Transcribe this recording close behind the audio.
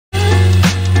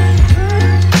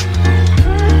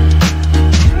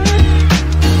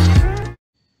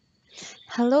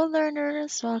Hello,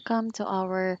 learners. Welcome to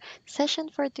our session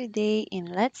for today in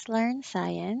Let's Learn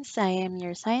Science. I am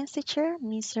your science teacher,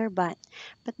 Miss Urban.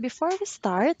 But before we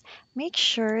start, make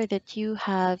sure that you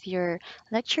have your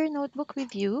lecture notebook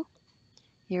with you,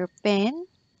 your pen,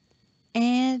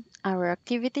 and our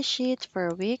activity sheet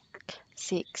for week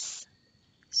 6.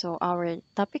 So, our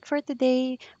topic for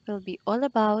today will be all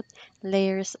about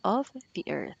layers of the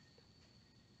Earth.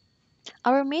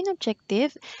 Our main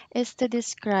objective is to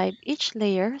describe each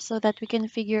layer so that we can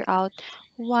figure out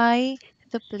why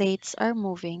the plates are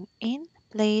moving in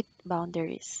plate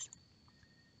boundaries.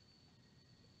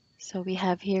 So we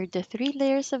have here the three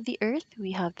layers of the Earth.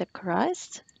 We have the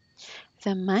crust,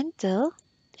 the mantle,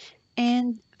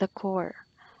 and the core.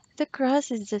 The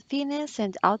crust is the thinnest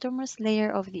and outermost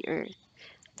layer of the Earth.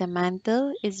 The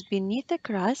mantle is beneath the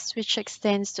crust, which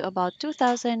extends to about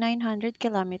 2,900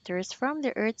 kilometers from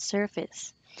the Earth's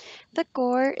surface. The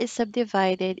core is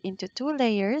subdivided into two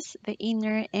layers, the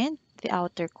inner and the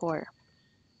outer core.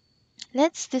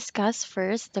 Let's discuss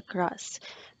first the crust,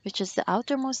 which is the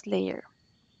outermost layer.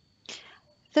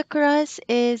 The crust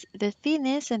is the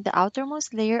thinnest and the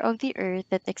outermost layer of the Earth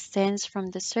that extends from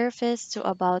the surface to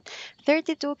about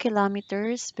 32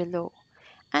 kilometers below.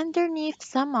 Underneath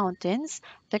some mountains,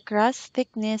 the crust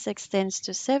thickness extends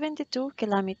to 72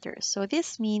 kilometers. So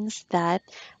this means that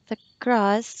the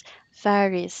crust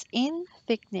varies in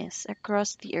thickness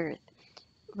across the Earth.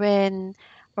 When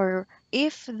or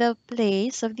if the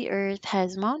place of the Earth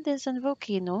has mountains and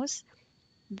volcanoes,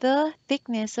 the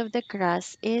thickness of the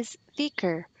crust is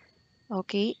thicker.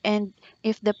 Okay, and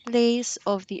if the place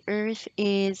of the Earth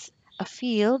is a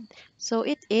field, so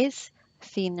it is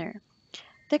thinner.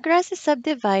 The crust is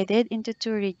subdivided into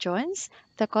two regions,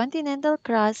 the continental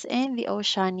crust and the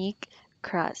oceanic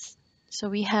crust. So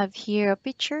we have here a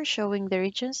picture showing the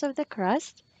regions of the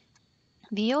crust,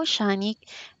 the oceanic,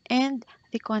 and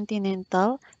the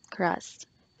continental crust.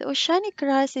 The oceanic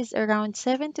crust is around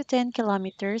 7 to 10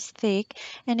 kilometers thick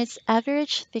and its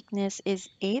average thickness is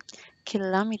 8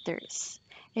 kilometers.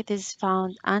 It is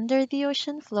found under the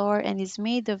ocean floor and is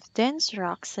made of dense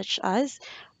rocks such as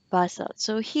basalt.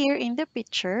 So here in the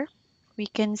picture, we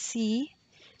can see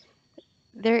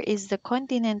there is the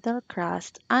continental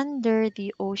crust under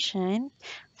the ocean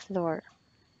floor.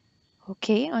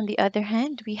 Okay, on the other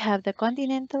hand, we have the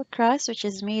continental crust, which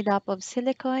is made up of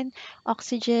silicon,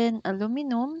 oxygen,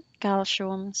 aluminum,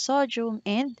 calcium, sodium,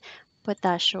 and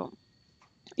potassium.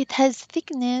 It has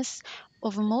thickness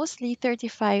of mostly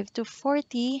 35 to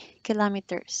 40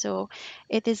 kilometers. So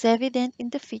it is evident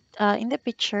in in the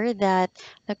picture that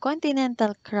the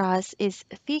continental crust is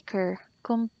thicker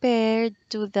compared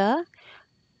to the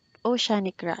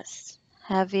oceanic crust,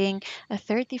 having a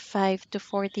 35 to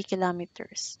 40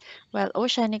 kilometers, while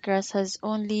oceanic crust has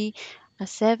only a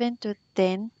 7 to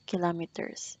 10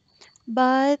 kilometers.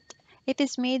 But it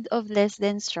is made of less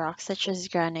dense rocks such as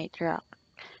granite rock.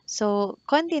 So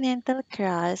continental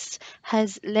crust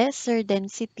has lesser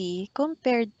density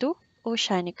compared to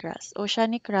oceanic crust.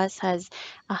 Oceanic crust has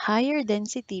a higher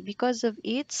density because of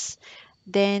its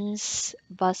dense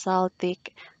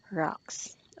basaltic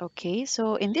rocks. Okay,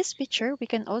 so in this picture, we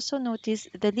can also notice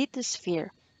the lithosphere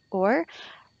or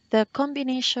the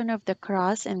combination of the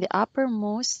crust and the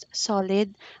uppermost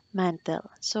solid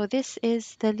mantle. So this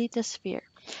is the lithosphere,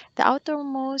 the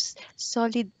outermost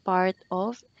solid part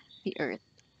of the Earth.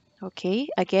 Okay,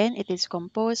 again, it is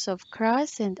composed of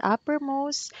crust and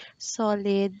uppermost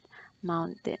solid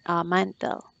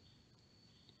mantle.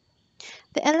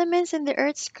 The elements in the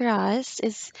Earth's crust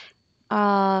is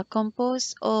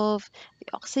composed of the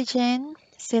oxygen,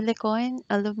 silicon,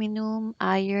 aluminum,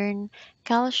 iron,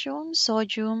 calcium,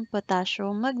 sodium,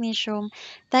 potassium, magnesium,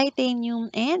 titanium,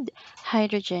 and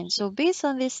hydrogen. So based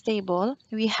on this table,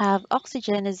 we have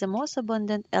oxygen as the most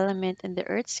abundant element in the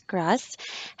Earth's crust,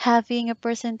 having a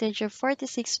percentage of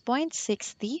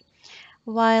 46.60,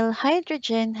 while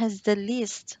hydrogen has the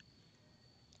least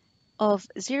of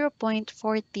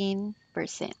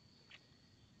 0.14%.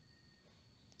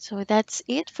 So that's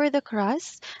it for the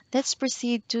crust. Let's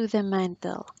proceed to the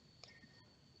mantle,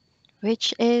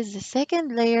 which is the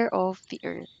second layer of the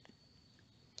Earth.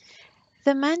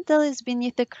 The mantle is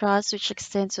beneath the crust, which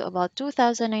extends to about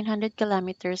 2,900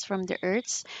 kilometers from the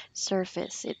Earth's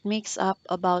surface. It makes up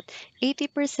about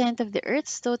 80% of the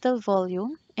Earth's total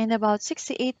volume and about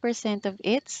 68% of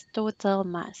its total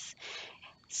mass.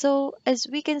 So, as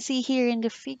we can see here in the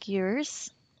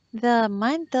figures, the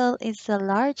mantle is the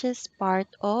largest part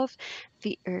of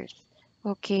the Earth.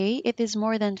 Okay, it is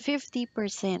more than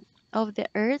 50% of the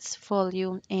Earth's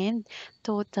volume and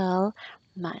total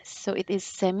mass. So, it is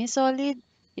semi solid,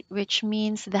 which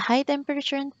means the high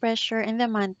temperature and pressure in the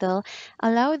mantle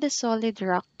allow the solid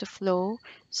rock to flow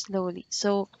slowly.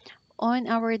 So, on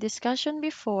our discussion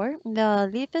before, the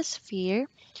lithosphere,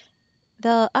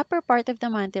 the upper part of the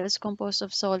mantle is composed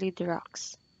of solid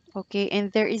rocks. Okay,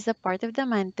 and there is a part of the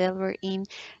mantle wherein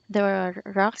the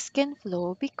rocks can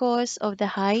flow because of the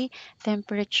high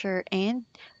temperature and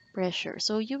pressure.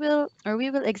 So you will, or we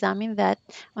will examine that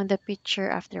on the picture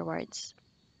afterwards.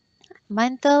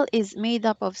 Mantle is made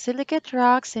up of silicate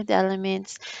rocks and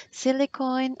elements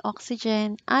silicon,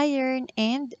 oxygen, iron,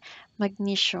 and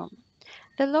magnesium.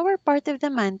 The lower part of the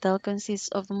mantle consists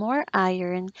of more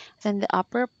iron than the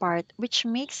upper part, which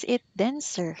makes it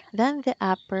denser than the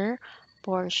upper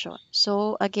portion.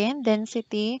 So, again,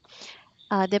 density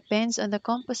depends on the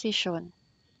composition.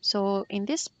 So, in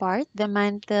this part, the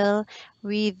mantle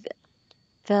with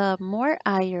the more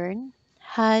iron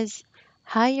has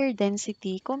higher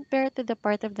density compared to the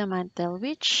part of the mantle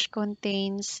which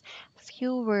contains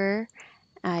fewer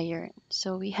iron.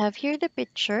 So, we have here the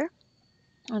picture.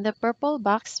 On the purple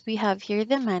box, we have here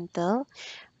the mantle.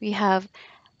 We have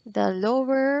the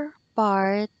lower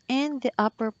part and the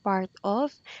upper part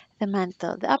of the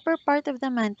mantle. The upper part of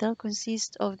the mantle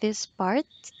consists of this part,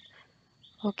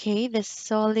 okay, the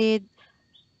solid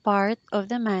part of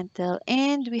the mantle,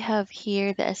 and we have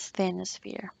here the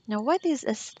asthenosphere. Now, what is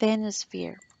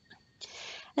asthenosphere?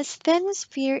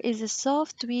 Asthenosphere is a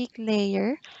soft, weak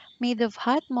layer made of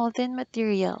hot molten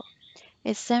material.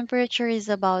 Its temperature is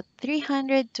about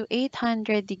 300 to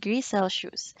 800 degrees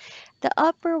Celsius. The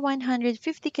upper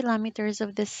 150 kilometers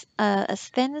of this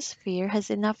asthenosphere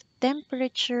has enough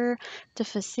temperature to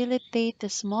facilitate a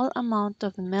small amount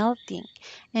of melting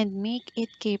and make it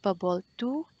capable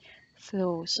to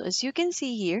flow. So as you can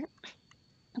see here,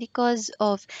 because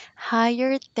of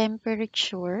higher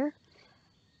temperature,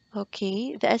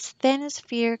 okay, the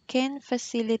asthenosphere can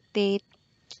facilitate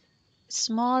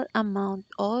small amount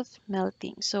of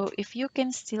melting. So if you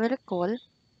can still recall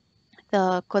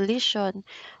the collision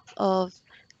of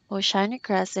oceanic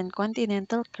crust and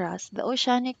continental crust, the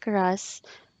oceanic crust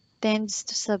tends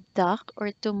to subduct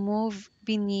or to move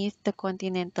beneath the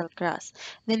continental crust.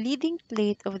 The leading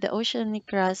plate of the oceanic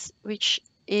crust, which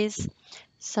is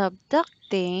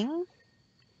subducting,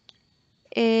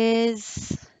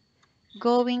 is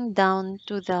going down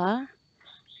to the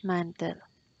mantle.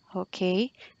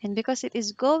 Okay, and because it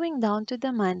is going down to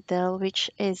the mantle,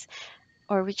 which is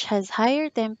or which has higher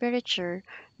temperature,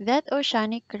 that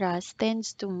oceanic crust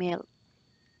tends to melt.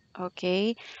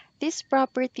 Okay, this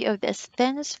property of the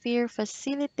asthenosphere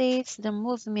facilitates the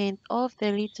movement of the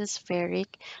lithospheric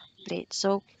plate.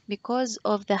 So, because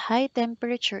of the high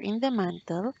temperature in the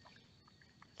mantle,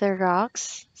 the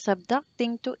rocks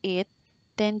subducting to it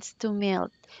tends to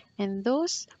melt, and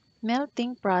those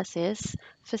melting process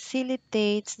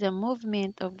facilitates the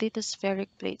movement of lithospheric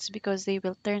plates because they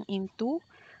will turn into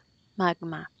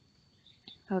magma.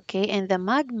 Okay, and the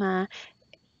magma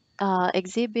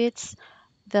exhibits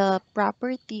the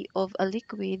property of a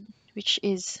liquid which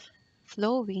is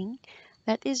flowing.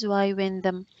 That is why when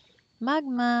the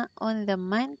magma on the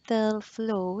mantle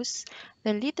flows,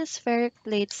 the lithospheric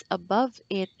plates above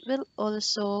it will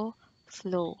also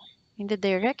flow in the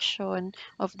direction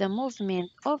of the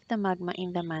movement of the magma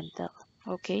in the mantle.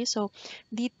 Okay, so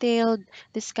detailed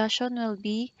discussion will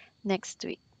be next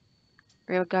week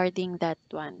regarding that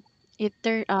one. It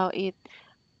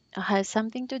has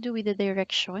something to do with the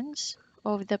directions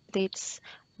of the plate's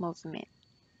movement.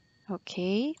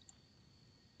 Okay,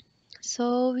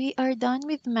 so we are done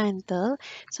with mantle.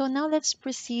 So now let's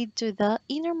proceed to the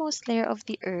innermost layer of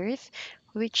the earth,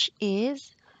 which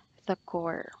is the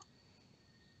core.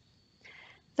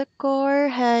 The core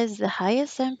has the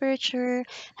highest temperature,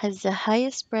 has the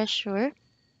highest pressure,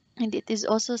 and it is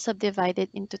also subdivided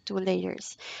into two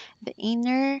layers, the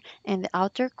inner and the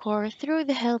outer core, through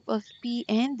the help of P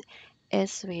and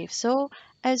S waves. So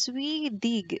as we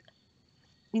dig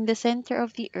in the center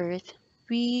of the earth,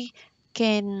 we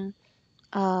can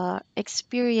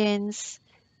experience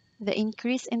the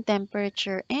increase in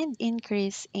temperature and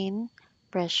increase in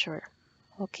pressure.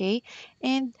 Okay,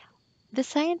 and the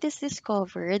scientists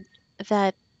discovered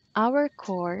that our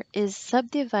core is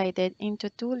subdivided into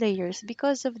two layers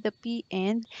because of the P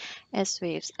and S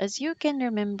waves. As you can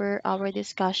remember our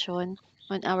discussion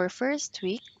on our first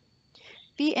week,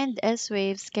 P and S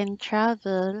waves can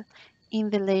travel in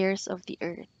the layers of the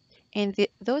earth. And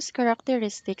those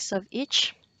characteristics of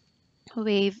each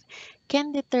wave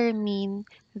can determine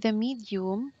the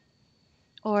medium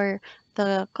or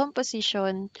the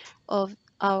composition of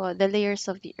the layers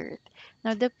of the earth.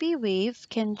 Now, the P wave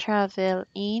can travel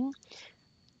in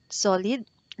solid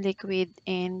liquid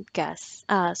and gas,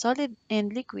 solid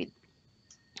and liquid.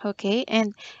 Okay,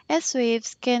 and S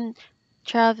waves can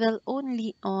travel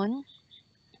only on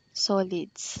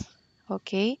solids.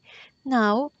 Okay,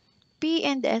 now P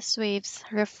and S waves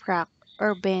refract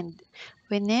or bend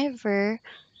whenever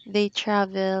they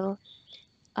travel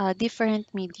different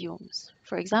mediums.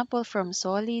 For example, from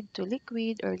solid to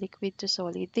liquid or liquid to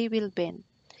solid, they will bend.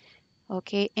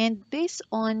 Okay, and based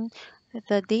on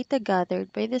the data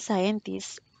gathered by the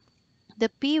scientists, the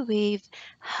P wave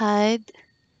had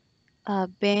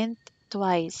bent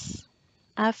twice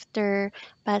after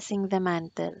passing the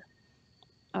mantle.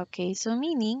 Okay, so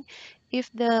meaning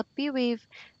if the P wave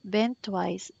bent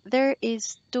twice, there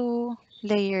is two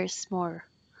layers more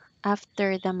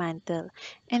after the mantle.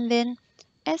 And then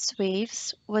S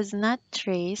waves was not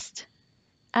traced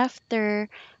after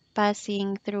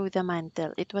passing through the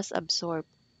mantle. It was absorbed.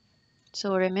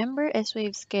 So remember, S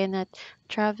waves cannot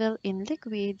travel in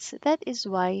liquids. That is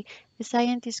why the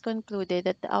scientists concluded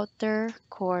that the outer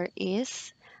core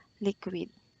is liquid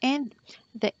and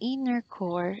the inner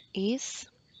core is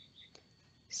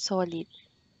solid.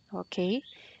 Okay?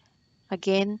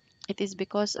 Again, it is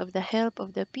because of the help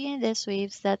of the P and S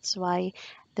waves that's why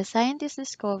the scientists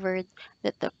discovered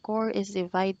that the core is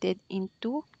divided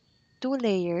into two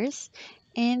layers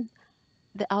and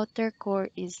the outer core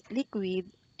is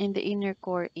liquid and the inner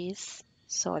core is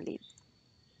solid.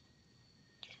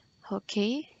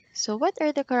 Okay, so what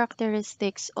are the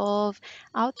characteristics of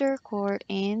outer core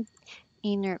and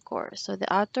inner core? So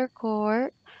the outer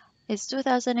core is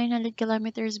 2,900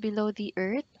 kilometers below the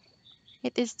Earth.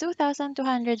 It is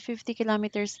 2,250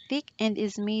 kilometers thick and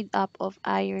is made up of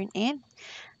iron and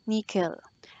nickel.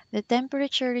 The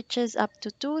temperature reaches up to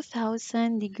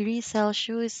 2000 degrees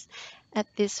Celsius. At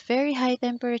this very high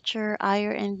temperature,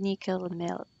 iron and nickel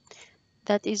melt.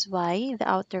 That is why the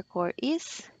outer core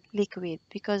is liquid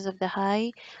because of the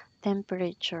high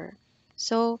temperature.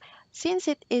 So, since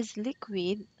it is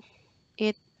liquid,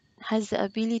 it has the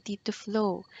ability to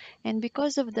flow. And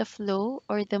because of the flow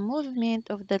or the movement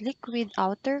of the liquid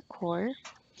outer core,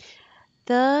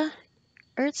 the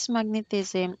Earth's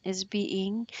magnetism is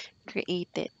being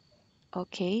created.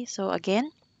 Okay, so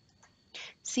again,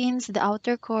 since the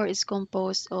outer core is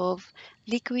composed of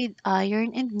liquid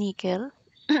iron and nickel,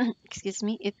 excuse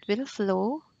me, it will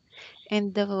flow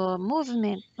and the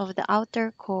movement of the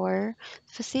outer core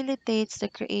facilitates the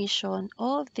creation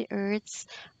of the Earth's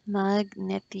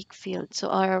magnetic field. So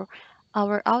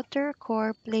our outer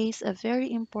core plays a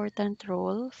very important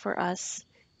role for us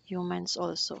humans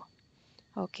also.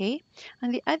 Okay?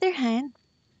 On the other hand,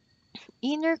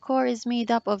 inner core is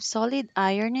made up of solid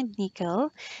iron and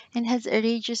nickel and has a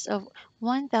radius of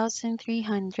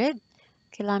 1,300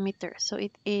 kilometers. So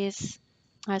it is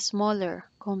smaller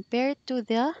compared to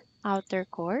the outer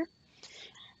core.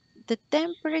 The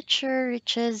temperature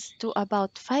reaches to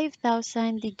about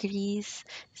 5,000 degrees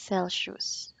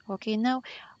Celsius. Okay, now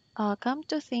come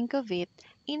to think of it,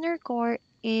 inner core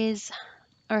is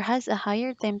or has a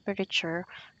higher temperature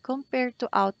compared to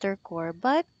outer core,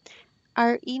 but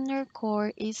our inner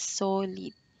core is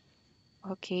solid.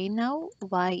 Okay, now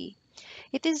why?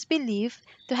 It is believed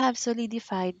to have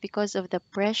solidified because of the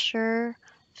pressure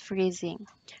freezing,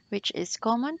 which is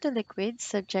common to liquids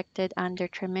subjected under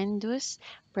tremendous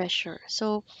pressure.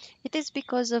 So, it is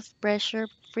because of pressure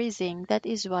freezing that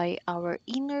is why our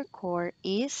inner core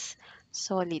is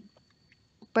solid.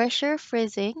 Pressure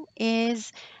freezing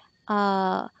is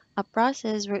a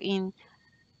process wherein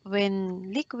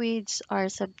when liquids are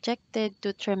subjected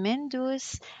to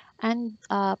tremendous and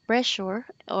pressure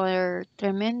or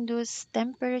tremendous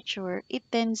temperature, it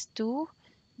tends to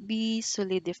be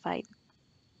solidified.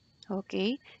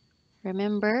 Okay,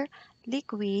 remember,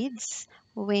 liquids,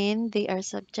 when they are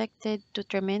subjected to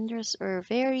tremendous or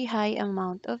very high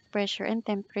amount of pressure and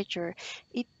temperature,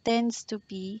 it tends to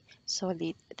be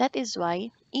solid. That is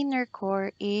why inner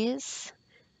core is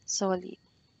solid.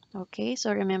 Okay,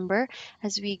 so remember,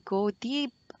 as we go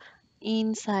deep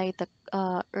inside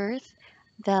the earth,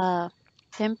 the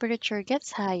temperature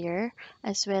gets higher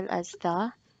as well as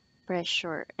the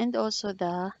pressure and also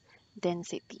the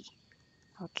density.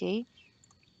 Okay,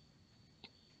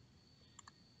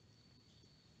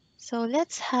 so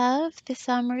let's have the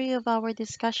summary of our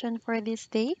discussion for this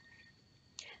day.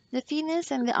 The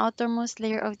thinnest and the outermost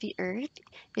layer of the earth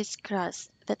is crust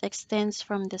that extends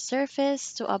from the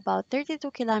surface to about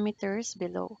 32 kilometers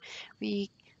below.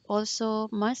 We also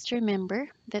must remember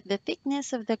that the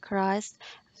thickness of the crust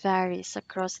varies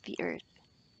across the earth.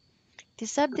 It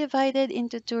is subdivided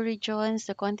into two regions,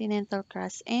 the continental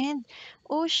crust and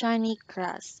oceanic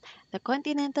crust. The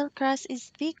continental crust is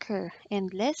thicker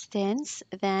and less dense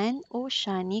than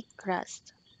oceanic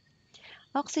crust.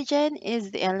 Oxygen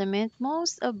is the element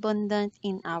most abundant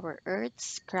in our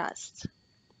Earth's crust.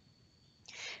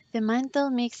 The mantle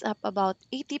makes up about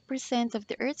 80% of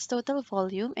the Earth's total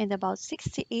volume and about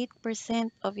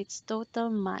 68% of its total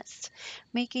mass,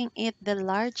 making it the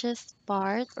largest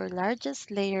part or largest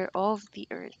layer of the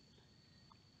Earth.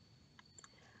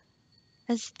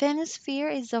 A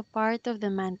asthenosphere is a part of the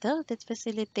mantle that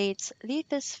facilitates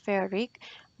lithospheric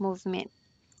movement.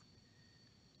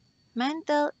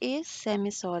 Mantle is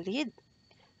semi-solid.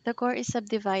 The core is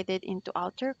subdivided into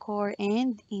outer core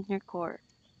and inner core.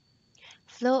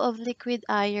 Flow of liquid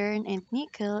iron and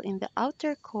nickel in the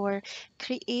outer core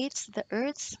creates the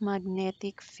Earth's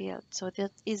magnetic field. So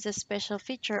that is a special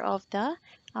feature of the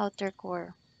outer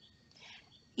core.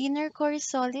 Inner core is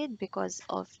solid because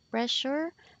of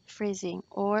pressure freezing,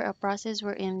 or a process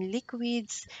wherein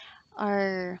liquids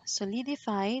are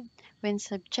solidified when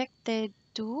subjected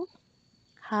to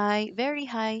very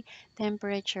high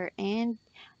temperature and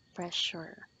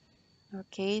pressure.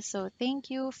 Okay, so thank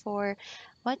you for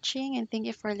watching and thank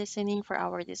you for listening for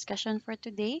our discussion for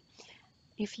today.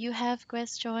 If you have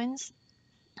questions,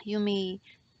 you may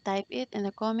type it in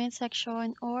the comment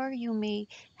section or you may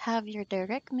have your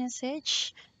direct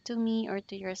message to me or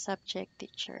to your subject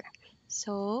teacher.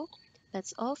 So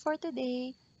that's all for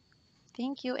today.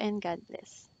 Thank you and God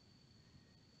bless.